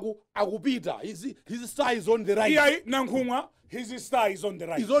akupita his star is on the right iyayi nankhumwa his star is on the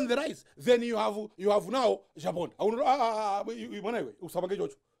right. Is on the rise. Then you have now Japan. Bwana iwe usapange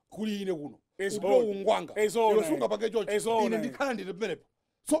chocho. Kuli ine kuno. Uko ungwanga. Iyo sunga pange chocho. Ine ndikhala ndili pamenepo.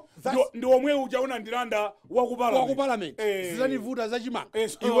 So ndi omwe uja unandilanda wa ku parliament. Zizanivuta zachimanga.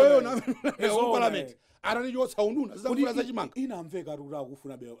 Iweyo na wa parliament. Arani yotsa unduna zizavuta zachimanga. Inamveka kuti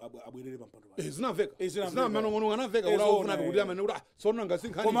akufuna abwerere pa mpando wake. Zinamveka. Zinamveka anamveka kuti akufuna kuti amene kuti sona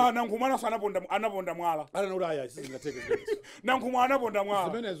ngasinkhani. Koma nankhumana anaponda mwala. Arana kuti aya sizingatheke zimenezo. Nankhumwa anaponda mwala.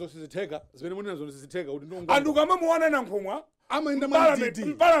 Zimenezo sizitheka, zimene munezo sizitheka kuti ndongo. Andu kama muona nankhumwa amaenda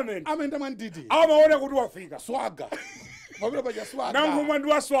mandidi. Parliament. Amaenda mandidi. Amaona kuti wafika. Swaga. Mabula paja swaga. Nankhumwa ndi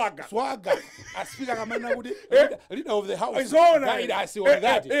wa swaga. Swaga. Asifika kamena kuti leader of the house. Izona. Guide us on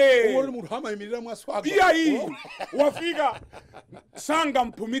that. Uwoli munthu amayimirira mwa swaga. Iyayi. Wafika. Sanga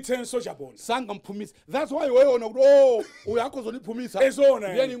mphumitsenso Japan. Sanga mphumitsa. That's why weona kuti uyo akozoniphumisa.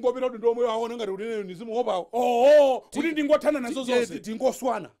 Ezona. Then ingopita kuti ndomwe waona ngati kuti ine nizimu hopa. Kuti ndingothana nazo zonse.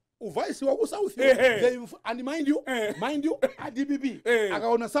 Tingoswana. Uvaisi wa ku South. And mind you, DBB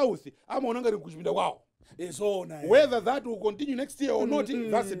akaona South amaona ngati kuchipinda kwawo. Whether that will continue next year or not,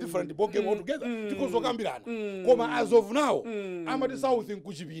 that's a different ball game altogether. Because okambirana. Koma as of now, amati South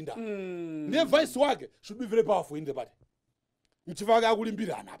nkuchipinda. The vice wake should be very powerful in the party. Mchifaka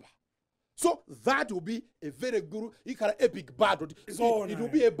akulimbirana apa. So that will be a very good, epic battle. It will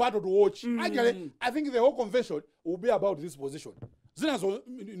be a battle to watch. Actually, I think the whole convention will be about this position. Zinazo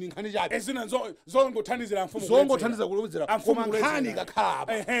nkhani chabe. Zongothandizira mfumu. Zongothandizira kulumizira. Koma nkhani kakhala.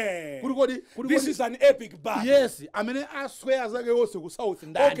 This is an epic battle. Yes, amene aswear zake yose ku South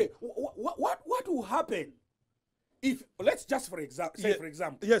ndani. Okay, what will happen if, let's just for example,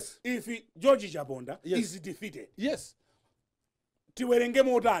 yes, if George Jabonda is defeated? Yes. Tiwerenge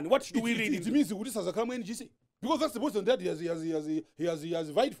modani. What do we read? It means kuti sazakhala NGC. Because that's the position that he has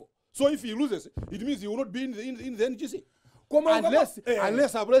vied for. So if he loses, it means he will not be in the NGC.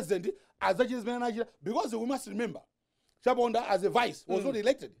 Unless our president as a manager, because we must remember, Jabonda as a vice was not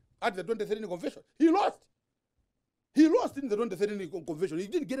elected at the 2013 convention. He lost. He lost in the 2013 convention. He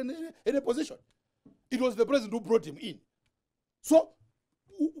didn't get any position. It was the president who brought him in. So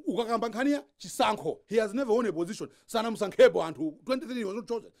ukakambankania chisankho, he has never won a position. Sana Musankebo and who 2013 was not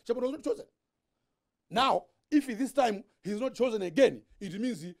chosen. Jabonda was not chosen. Now, if this time he's not chosen again, it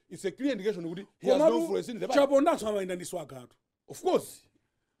means it's a clear indication that he has no influence in the party. Jabonda amaenda ndi swagatu. Of course.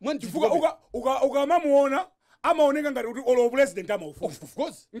 Ukamamuona amaoneka ngati kuti olo president amaufu. Of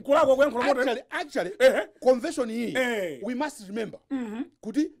course. Nkulako kwenkhola actually convention hii we must remember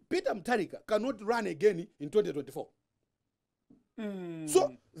kuti Peter Mutharika cannot run again in 2024.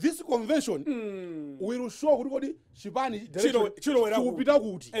 So this convention will show kuti Chipani direction kupita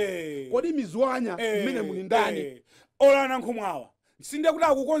kuti kodi mizwanya mmene muli ndani ola nankhumwawa sinde kuti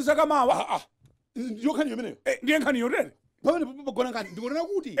akukonza kamawa ndiyo nkhani imeneyo ndiye nkhani yotere pamene pagona nkhani ndikunena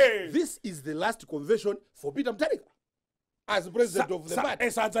kuti this is the last convention for Peter Mutharika as president of the party.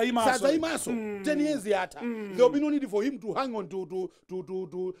 Sadzayimaso 10 years yata. There will be no need for him to hang on to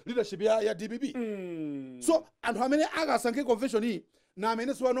leadership ya DBB. So anthu amene akasankhe convention hii na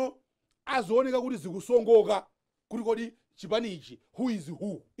amene swano azooneka kuti zikusongoka kuti kodi Chipani ichi who is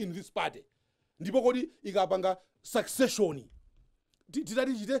who in this party. Ndipo kodi ikapanga succession.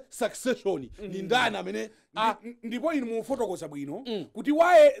 Titati succession ni ndani amene ndipo inu mufotokoza bwino kuti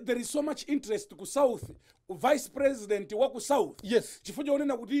why there is so much interest ku South vice president wa ku South. Yes. Chifukwa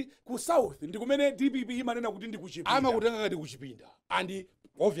onena kuti ku South ndikumene DBB imanena kuti ndikuchipinda. Amakutenga ngati kuchipinda. And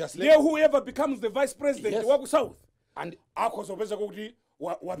obviously whoever becomes the vice president wa ku South and akhozopeza kuti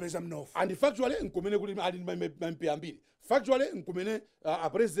wapeza mnofu. And factually nkumene kuti ali MP ambiri. Factually nkumene a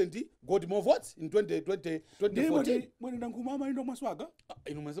president got more votes in 2014. Mwene ndankhumama indo maswaga.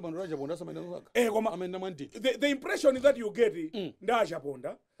 Inu mwese bantu Jabonda samene maswaga. Koma amene mwandi. The impression that you get nda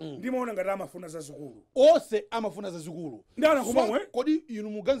Jabonda ndimaona ngati amafuna zazikulu. Ose amafuna zazikulu. Ndana kumamwe kodi inu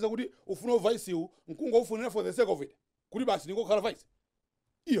muganza kuti ufuna vice yu nkungo ufunira for the sake of it. Kuti basi ningokhala vice.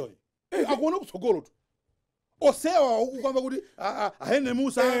 Iyo. Akuona kutsogolo tu. Osewa ukamba kuti ahene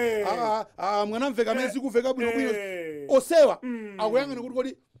Musa mwanamveka mezi kuveka bwino osewa akuyangana kuti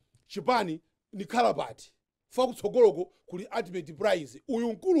kodi Chipani ni Kalabati fa kutsogoloko kuli ultimate prize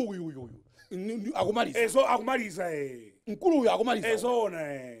uyu nkulu uyu akumaliza akumaliza nkulu uyu akumaliza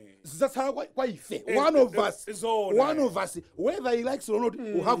ezona zizatsala kwa ife one of us whether he likes or not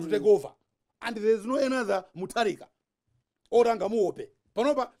will have to take over and there is no another Mutharika oranga muope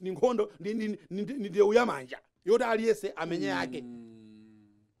panopa ni nkhondo ndi uyamanja yoti aliyese amenye yake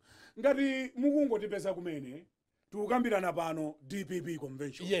ngati mukungotipeza kumene tikukambirana pano DPP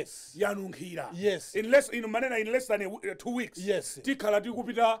convention yes yanunkhira yes in less than 2 weeks yes tikhala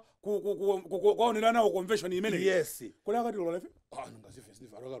tikupita kuonera nawo convention imene yes kuli akati lola nangasife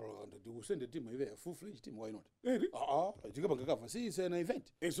ndikusende team ive full fledged team why not tikapanga kava si an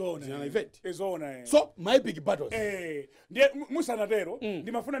event izona event izona so my big battles ndiye musanatero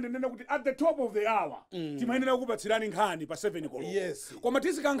ndimafuna ndinene kuti at the top of the hour timayenera kukupatsirani nkhani pa 7 koloko yes koma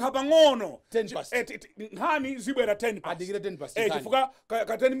tizikankha pang'ono 10 past nkhani zibwera 10 past adikire 10 past chifukwa ka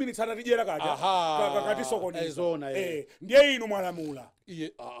 10 minutes atatidyera kaja katisokoneza ndiye inu mwalamula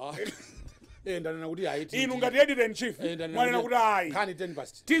ndanena kuti ayi inu ngati editor in chief mwanena kuti ayi nkhani 10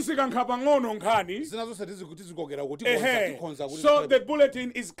 past tizikankha pang'ono nkhani zinazonse tizikokera kuti konza kuti so the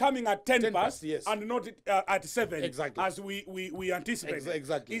bulletin is coming at 10 past yes. and not at 7 exactly. as we anticipate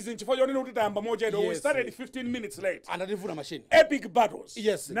exactly. is nchifukwa chonena kuti tayamba mochedwa we started 15 minutes late anativuna machine epic battles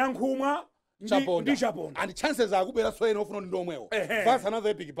yes nankhumwa ndi chaponda and chances akubera so ena ofuna ndi omwewo that's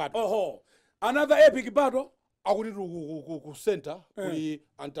another epic battle another epic battle akuti ku center kuli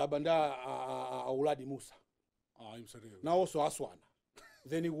antabanda auladi Musa nawonso aswana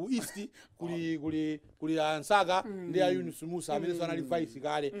then ku east kuli ansaka ndi Yunus Musa amene anali vice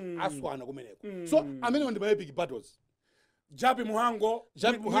kale aswana kumeneko so amene ndi my epic battles Jabi Muhango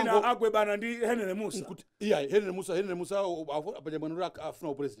mwina agwebana ndi Henry Musa Henry Musa apaja mwanura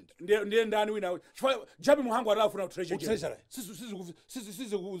afuna president ndiye ndani wina Jabi Muhango atafuna treasurer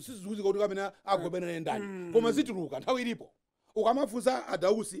sisi kuti kamene agwebana naye ndani koma zituluka nthawi ilipo ukamafunsa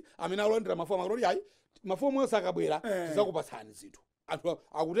adausi amene alondera mafomu akati ayi mafomu onse akabwera tizakupatsani zinthu anthu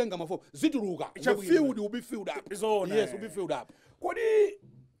akutenga mafomu zituluka the field will be filled up yes will be filled up kodi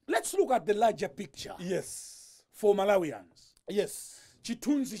let's look at the larger picture yes for Malawians yes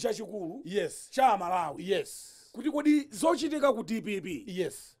chithunzi chachikulu yes cha Malawi yes kuti kodi zochitika ku DPP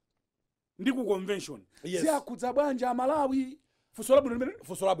yes ndi ku convention yes. ziakhudza bwanja Amalawi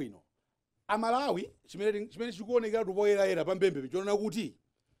funso labwino Amalawi chimene chikuonekera tupoyerayera pambembe chonena kuti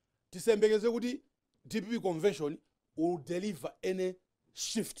tisembekeze kuti DPP convention will deliver any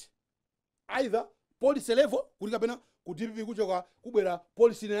shift either policy level kuti kapena ku DPP kuchoka kubwera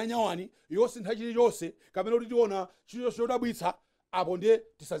policy ya nyawani yosintha chilichonse kapena kuti tiona chilichonse chodabwitsa apo ndiye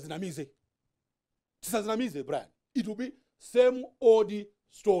tisazinamize Brian. It will be same old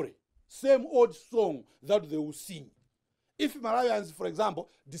story, same old song that they will sing. If Malawians, for example,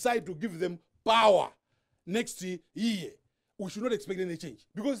 decide to give them power next year, we should not expect any change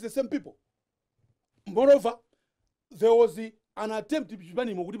because it's the same people. Moreover, there was an attempt to kuti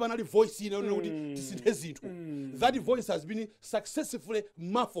panali voice in kuti tisinthe zinthu. That voice has been successfully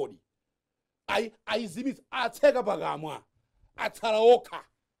muffled. Aizimitsa atseka pakamwa atsala okha.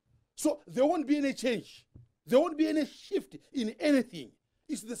 So there won't be any change. There won't be any shift in anything.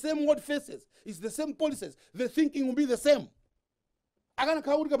 It's the same old faces. It's the same policies. The thinking will be the same. Akana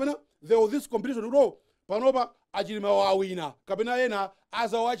kauti kapena there was this competition panopa achilima wawina kapena ena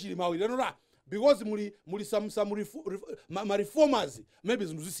azawo achilima awiri anora because muli some reformers maybe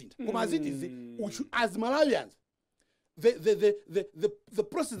zinthu zisintha koma as it is as Malawians the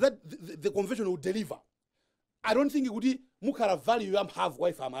process that the convention will deliver, I don't think kuti mukhala value have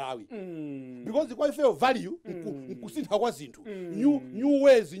wife Malawi because the wife value kusintha kwa zinthu new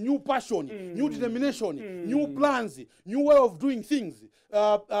ways, new passion, new determination, new plans, new way of doing things,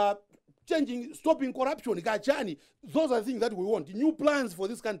 changing, stopping corruption, gachani. Those are things that we want, new plans for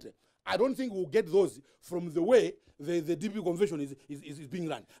this country. I don't think we'll get those from the way the DP convention is being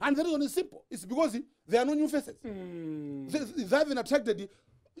run. And the reason is simple. It's because there are no new faces. They haven't attracted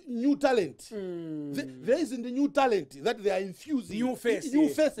new talent. There isn't a new talent that they are infusing. New faces.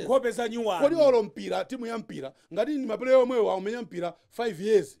 Kodi olompira timu ya mpira ngati ni mapele omwe wa umenya mpira 5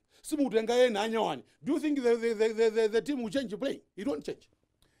 years. Simutenga yena anyawani. Do you think the team will change play? It won't change.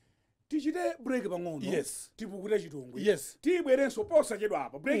 Tichite break pang'ono. Yes. Tipukute chitungwe. Yes. Tibwerenso posa chedwa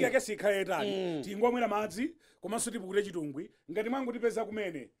apa. Break yake sikhale tani. Tingomwera madzi komanso tipukute chitungwe. Ngati mwangu tipeza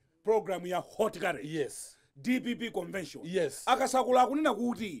kumene program ya hot current. Yes. DPP convention. Yes. Akasakula kunena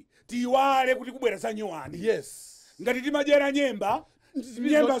kuti tiwale kuti kubwera za nyuwani. Yes. Ngati timajera nyemba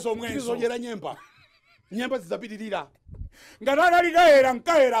zomwenso. Tizojera nyemba. Nyemba zizapitirira. Ngati analikayera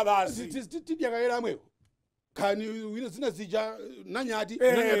nkayera basi. Tidya kayera amwewo. Kani wina zina zija nanyati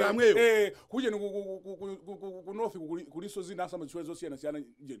nanyata amweyo kuje ku north kuliso zina asama chiwezo siyana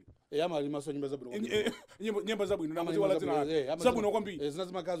njeni yama limaso nyimba zabwino nyimba zabwino na maziwala zina zabwino kwambiri zina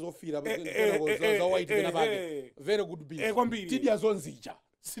zimakazi ofira za white kana bage very good beat kwambiri tidya zonzija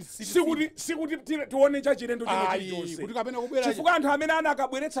sikuti tione chachilendo chino kuti kapena kubwera chifukwa anthu amene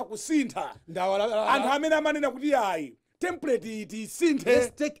anakabweretsa kusintha anthu amene amanena kuti ayi template iti isinthe,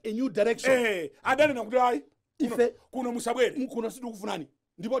 let's take a new direction. adanena kuti ayi ife kuno musabwere, kuno sitikufunani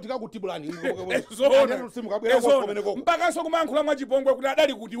ndipo tikakutibulani mpakanso kumayankhula mwachipongwe kuti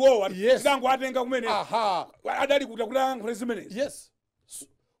adali kuti wowa tidango atenga kumene adali kuti akulankhula zimenezi. Yes,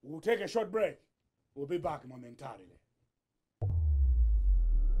 we'll take a short break, we'll be back momentarily.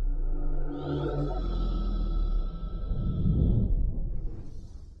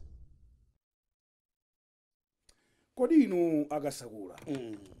 Kodi inu akasakula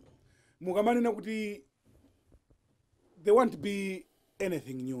mukamanena kuti there won't be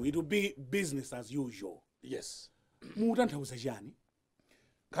anything new, it will be business as usual. Yes, mutanthauza chani?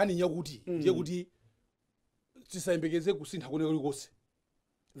 Kani nyakuti ndiye kuti tisayembekeze kusintha kone kulikonse.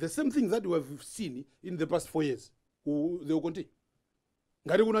 The same thing that we have seen in the past 4 years, they will continue.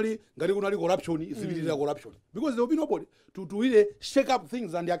 Ngati kunali corruption, isipitirira corruption, because there will be nobody to really shake up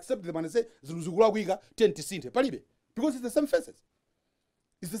things and accept them and say zinthu zikulakwika tisinthe palibe, because it's the same faces.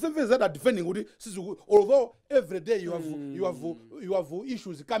 It's the same faces that are defending kuti although every day you have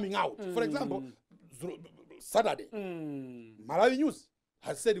issues coming out. For example, Saturday Malawi News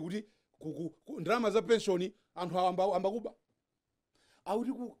has said kuti ndalama za pension anthu ambakuba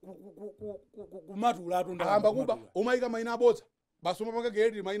auti kumatula atunda ambakuba umayika maina abodza basi umapanga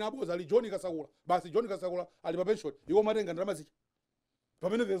geredi maina abodza ali John Kasakula, basi John Kasakula ali pa pension iwo matenga ndalama zicha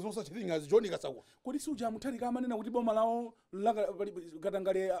pamene there's no such thing as John Kasakula. Kodi suja Mutharika amanena kuti boma lawo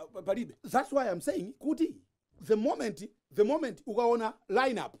katangale palibe? That's why I'm saying kuti the moment ukaona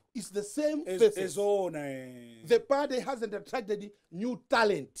lineup is the same faces. The party hasn't attracted new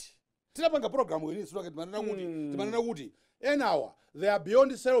talent. Tinapanga program wini suka timanena kuti enawa they are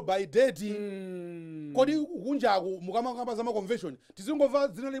beyond sell by date. Kodi kunjaku mukama za convention tizingova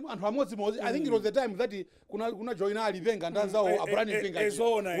zinali anthu amodzi. I think it was the time that kuna join alipenga ndanzawo abrani penga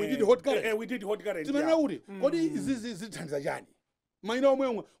we did hot current timanena kuti kodi izizi zithandiza chani maina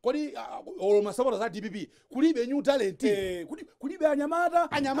omwe kodi masapota za DPP kulibe new talent, kulibe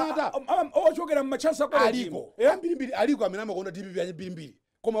anyamata ochokera mmachansa kwa aliko ambirimbiri aliko amene amakonda DPP ambirimbiri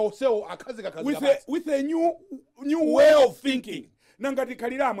koma osewo akazi with a new way of thinking. Nangati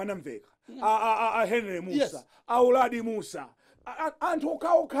khaliramo anamveka a Henry Musa, Auladi Musa, anthu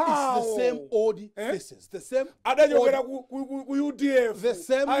okhaokhawo. It's the same old faces, the same adachokera ku UDF, the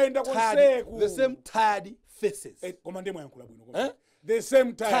same aenda konseku, the same tired faces. Koma ndemwe yankula bwino the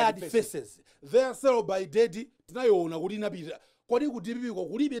same tired faces. They are sell by daddy tinayoona kuti inapita kodi ku DPP ko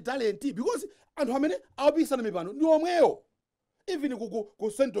kulibe talent, because anthu amene apisana mipano ndi omweyo. Even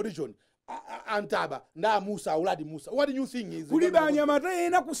ku Central Region Antaba nda Musa Auladi Musa. What do you think is kulibe anyamata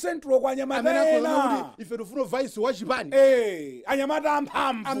ena ku Central kwa anyamata ena ife tufuna vice wa chipani anyamata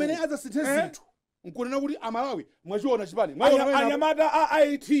amphamvu amene azasithe zinthu nkunena kuti amalawi mwachiona chipani anyamata a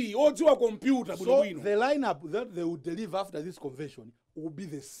IT odziwa computer bwino. So the lineup that they will deliver after this convention will be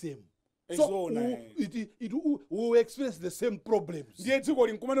the same. So it will experience the same problems. Ndiye dziko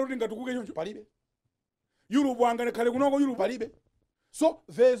linkumana kuti ngatukuke choncho palibe. Europe angane khale kunoko Europe palibe. So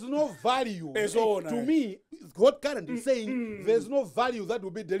there's no value. To me, God currently is saying there's no value that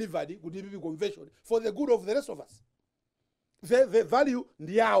will be delivered with the DPP convention for the good of the rest of us. The value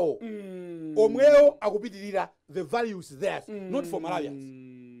ndiao. Omweo akupitirira, the value is theirs, not for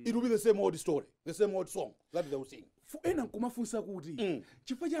Malawians. It will be the same old story, the same old song that they will sing. Ena nkumafunsa kuti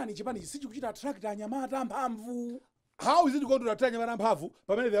chifukwa chani chipani sichikuchita attract anyamata amphamvu? How is it going to attract anyamata amphamvu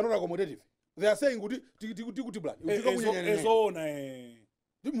pamene they are not accommodative? They are saying kuti tikuti blood.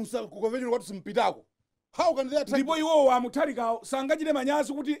 Musa convention kwatu simpitako. How can they attract? Ndipo iwo wa Mutharika sangachite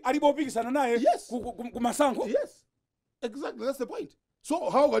manyazi kuti alipo opikisana naye ku masankho? Yes. Exactly, that's the point. So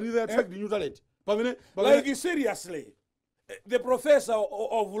how can they attract the new talent? Like seriously, the professor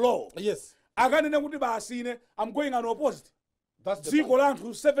of law. Yes. Akanena kuti basine I'm going an opposite. That's the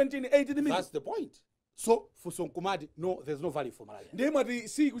point. 17, 18 minutes. That's the point. So for Sonkumadi, no, there's no value for Malawi. Ndemati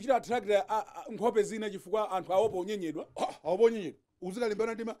si kuchita attract nkhope zina chifukwa anthu awopo onyenyedwa. Awopo onyenyedwa.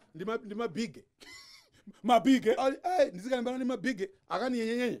 Uzikalimbana ndima big. Mabige. Ndizikalimbana ndima big. Akani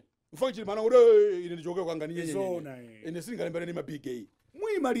nyenyenye. Mfanye chili mana kuti ine ndichoke kwanga nyenyenye. Ine singalimbana ndima big.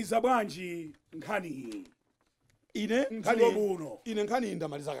 Muyimaliza bwanji nkhani iyi. Ine nkhani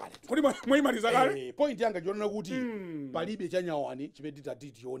ndamaliza kale. Kodi muyimaliza kale? Point yanga ndiona kuti palibe chanyawani chimene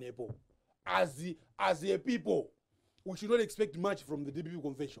tionepo. As a people, we should not expect much from the DPP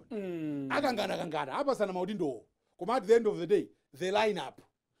convention. Akangana apa sana maudindo. Koma at the end of the day, the lineup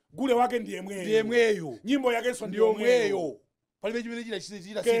gule wake ndiye mweyo. Nyimbo yake so ndiye mweyo. palibe chimene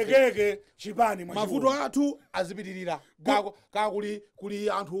chitachita keke chipani mavuto athu azipitirira kuli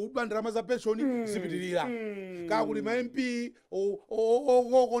anthu odula ndalama za pension zipitirira kakuli ma MP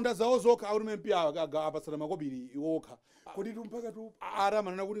okonda zawo zokha akuti ma MP apatsana makobiri okha kuti mpaka tu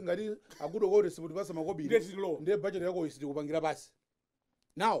aramanena kuti ngati akudokoti simutipasa makobiri ndiye budget yako isitikupangira pasi.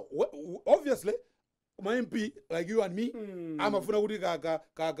 Now obviously my MP like you and me amafuna kuti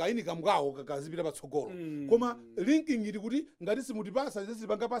kaini kamkawo kakazipita patsogolo koma linking iti kuti ngati simutipasa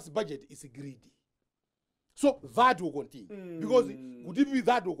zisipanga pasi budget is greedy. So that will continue because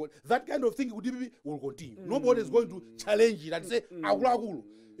that kind of thing will continue. Nobody is going to challenge it and say akulu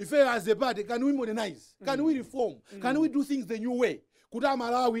if as a party can we modernize, can we reform, can we do things the new way? It's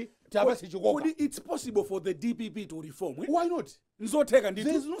possible for the DPP to reform. Why not?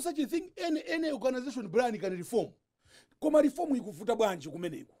 There is no such a thing. Any organization brand can reform. Koma reform ikufuta bwanji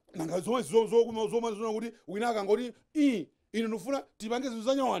kumeneko. Nanga zoma kuti winaka ngoti inofuna tipange zinthu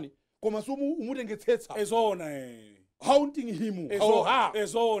zanyawani koma somu umutengetsetsa. Ezona haunting him.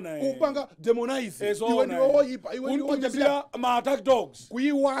 Ezona kupanga demonize. Iwe ndiwo oyipa. Iwe ndiwo oyipa ma attack dogs.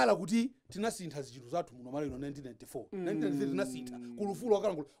 Kuyiwala kuti tinasintha zinthu zathu muno mali 1994. 1993 tinasintha. Kulufulu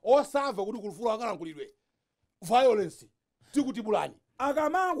akalankulidwe. Osava kuti kulufulu akalankulidwe. Violence. Tikutibulani.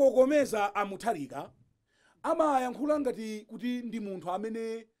 Akamango komeza Mutharika amayankhula ngati kuti ndi munthu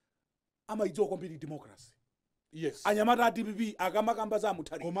amene amayidziwa kwambiri democracy. Yes. Anyamata DPP akamakamba za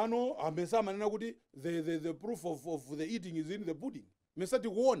Mutharika. Komano ambesa amanena kuti the proof of the eating is in the pudding. Mesati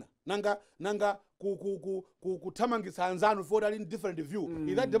kuona nanga kuthamangisa anzanu for a different view.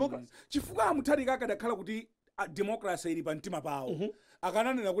 Is that democracy? Chifukwa Mutharika akadakhala kuti democracy ili pa mtima pawo.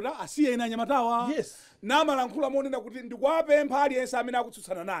 Akananena kuti asiye ina anyamatawa. Yes. Namalankhula monena kuti ndikwapempha aliyense amene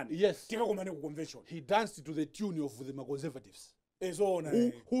akutsutsana nani. Yes. Tikakumane ku convention. He danced to the tune of the conservatives. Who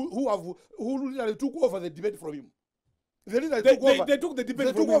literally took over the debate from him. They took the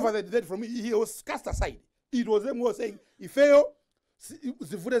debate from him. He was cast aside. It was them who were saying, if fail,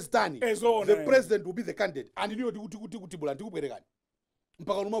 the president will be the candidate. And you know,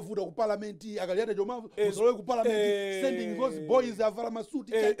 mpaka umavuta ku parliament akaliata choma musolowe ku parliament sending those boys avala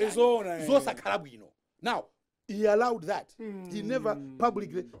masuti zosakhala bwino. Now he allowed that. He never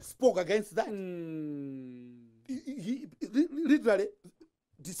publicly spoke against that. He literally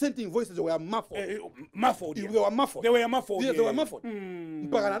dissenting voices were muffled. They were muffled.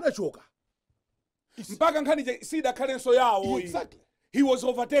 Mpaka nadachoka. Mpaka nkhani sida khalenso yawo. Exactly. He was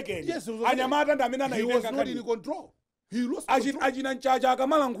overtaken. Yes, he was anyamata ndamene he was not in control. He lost control.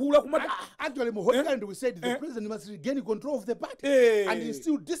 Actually, we said the president must regain control of the party and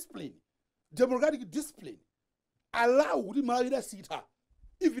instill discipline, democratic discipline. Allow the Malawi sita.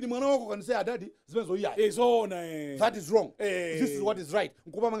 If the man can say, "Daddy, that is wrong. This is what is right."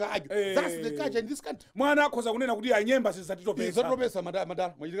 That's the culture in this country. Mwana koza kunena kuti anyemba sizatitopesa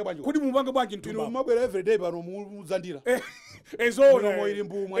madam kuti mupange bwanji ntumba mabwera every day pano muzandira moiri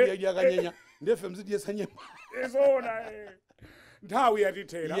mbu mwadi yakanyenya ndefe mzidi yesanyemba nthawi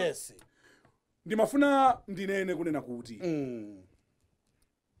yatithera. Yes. Ndimafuna ndinene kunena kuti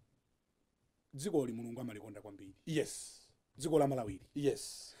dziko li Mulungu amalikonda kwambiri. Yes. Dziko la Malawi.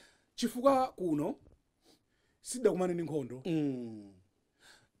 Yes. Chifukwa kuno sidakumane ndi nkhondo.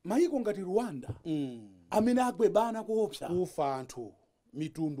 Mayiko ngati Rwanda amene agwebana kuopsa kufa anthu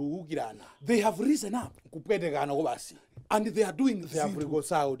mitundu ukirana. They have risen up kupwetekana kobasi and they are doing the Africa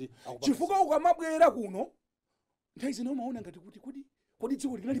Saudi. Chifukwa ukamabwera kuno nthawi zino umaona ngati kuti kodi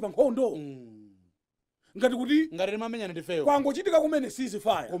dziko linali pa nkhondo. Ngati kuti ngati mamenyana ndifeyo kwangochitika kumene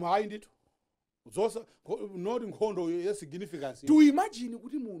ceasefire. Koma hayi ndithu zosa not nkhondo ya significance. To imagine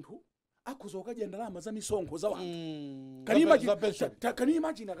kuti munthu akhoza ukadya ndalama za misonkho za wanthu. Can you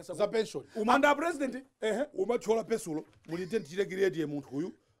imagine akasa za pension umanda president umachola pesulo muli tentire grade munthu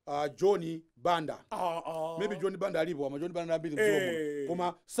uyu John Banda. Maybe John Banda alipo ama John Banda abili msomo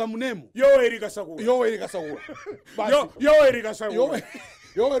koma some name Yoweri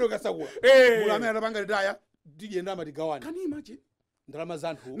Kasakula mulame anapanga ritaya tije ndama tigawana. Can you imagine ndalama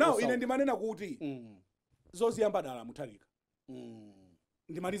zanthu now ine ndimanena kuti zoziyamba dala Mutharika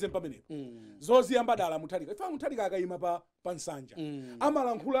ndimalize pamenepo zoziyamba dala Mutharika ifa Mutharika akayima pa nsanja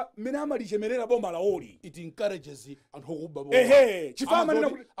amalankhula mmene amalichemerera boma laoli. It encourages anthu okuba boma chifukwa amanena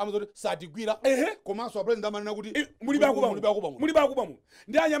kuti amazoti satigwira komanso apresident amanena kuti mulibe akuba mu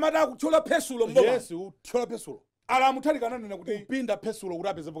ndi anyamata akuchola pesulo mboma. Yes, uchola pesulo ala Mutharika ananena kuti upinda pesulo kuti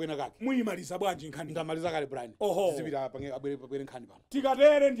apeze pokena kake. Muyimaliza bwanji nkhani ndamaliza kale Brian zipita abwere nkhani pano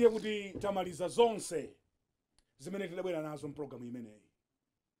tikatere ndiye kuti tamaliza zonse zimene tidabwera nazo mpulogalamu imeneyi.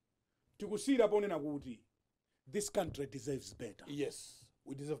 Tikusira ponena kuti this country deserves better. Yes.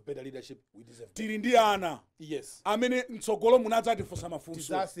 we deserve better leadership, we deserve tili ndi ana yes amene mtsogolo munadzatifunsa mafunso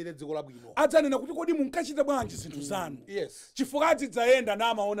tizasire dziko labwino adzanena kuti kodi munkachita bwanji zinthu zanu yes chifukwa adzidzaenda na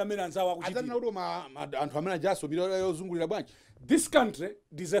amaona amene anzawo adzanena akuchitira kuti anthu amene ajaso mira yozungulira bwanji this country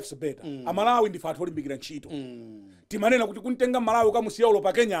deserves better amalawi ndife anthu olimbikira ntchito timanena kuti kuntenga malawi ukamusiya ulo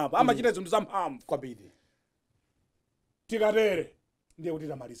pa Kenya apa amachita zinthu zamphamvu kwambiri tikatere ndiye kuti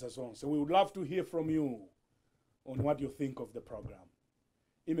tamaliza zonse. We would love to hear from you on what you think of the program.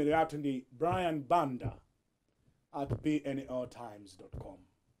 Email yathu ndi brianbanda@bnltimes.com.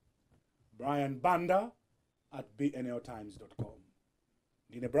 brianbanda@bnltimes.com.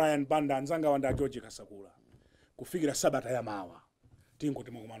 Ndine Brian Banda, anzanga wanda George Kasakula. Kufikira sabata ya mawa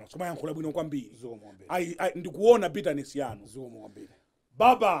tingoti mwakumano somayankhula bwino kwambiri ndikuona bitterness yanu.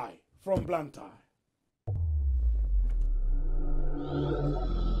 Bye bye from Blantyre.